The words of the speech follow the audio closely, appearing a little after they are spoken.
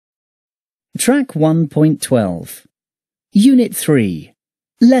Track 1.12. Unit 3.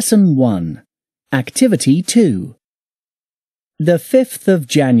 Lesson 1. Activity 2. The 5th of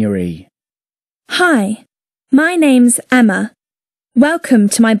January. Hi, my name's Emma. Welcome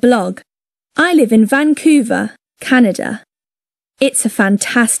to my blog. I live in Vancouver, Canada. It's a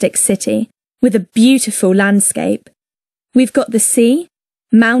fantastic city with a beautiful landscape. We've got the sea,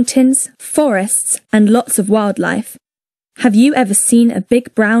 mountains, forests, and lots of wildlife. Have you ever seen a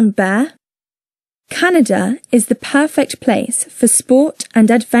big brown bear? Canada is the perfect place for sport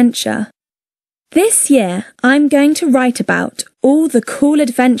and adventure. This year, I'm going to write about all the cool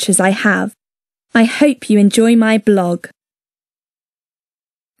adventures I have. I hope you enjoy my blog.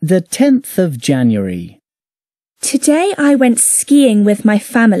 The 10th of January. Today I went skiing with my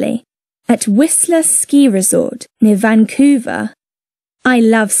family at Whistler Ski Resort near Vancouver. I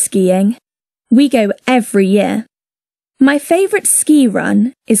love skiing. We go every year. My favourite ski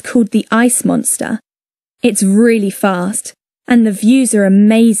run is called the Ice Monster. It's really fast and the views are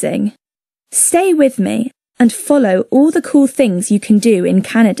amazing. Stay with me and follow all the cool things you can do in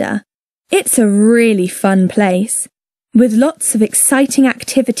Canada. It's a really fun place with lots of exciting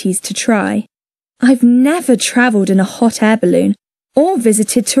activities to try. I've never travelled in a hot air balloon or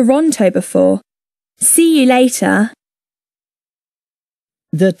visited Toronto before. See you later.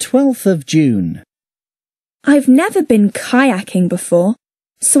 The 12th of June. I've never been kayaking before,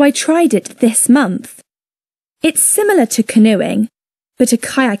 so I tried it this month. It's similar to canoeing, but a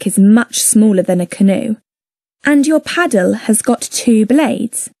kayak is much smaller than a canoe, and your paddle has got 2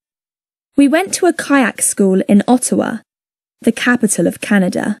 blades. We went to a kayak school in Ottawa, the capital of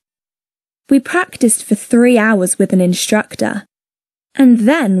Canada. We practiced for 3 hours with an instructor, and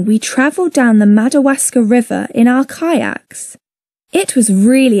then we travelled down the Madawaska River in our kayaks. It was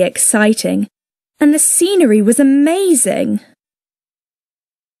really exciting, and the scenery was amazing.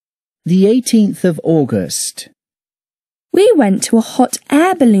 The 18th of August. We went to a hot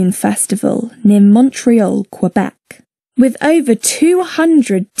air balloon festival near Montreal, Quebec, with over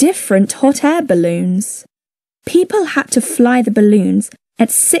 200 different hot air balloons. People had to fly the balloons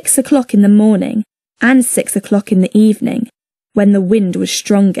at 6 o'clock in the morning and 6 o'clock in the evening, when the wind was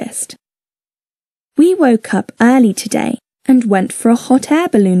strongest. We woke up early today and went for a hot air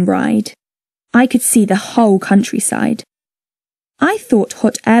balloon ride. I could see the whole countryside. I thought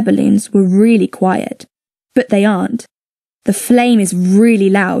hot air balloons were really quiet, but they aren't. The flame is really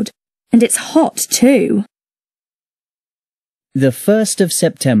loud, and it's hot too. The 1st of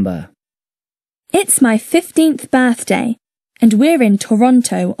September. It's my 15th birthday, and we're in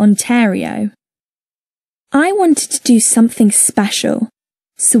Toronto, Ontario. I wanted to do something special,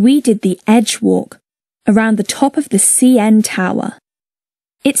 so we did the Edge Walk around the top of the CN Tower.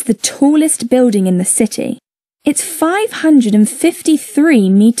 It's the tallest building in the city. It's 553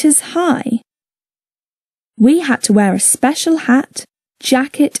 metres high. We had to wear a special hat,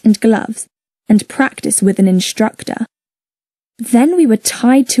 jacket and gloves and practice with an instructor. Then we were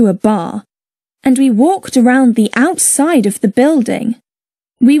tied to a bar and we walked around the outside of the building.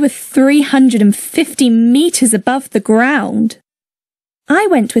 We were 350 metres above the ground. I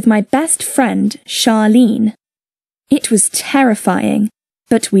went with my best friend, Charlene. It was terrifying,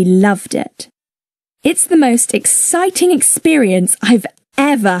 but we loved it. It's the most exciting experience I've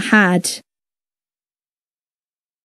ever had.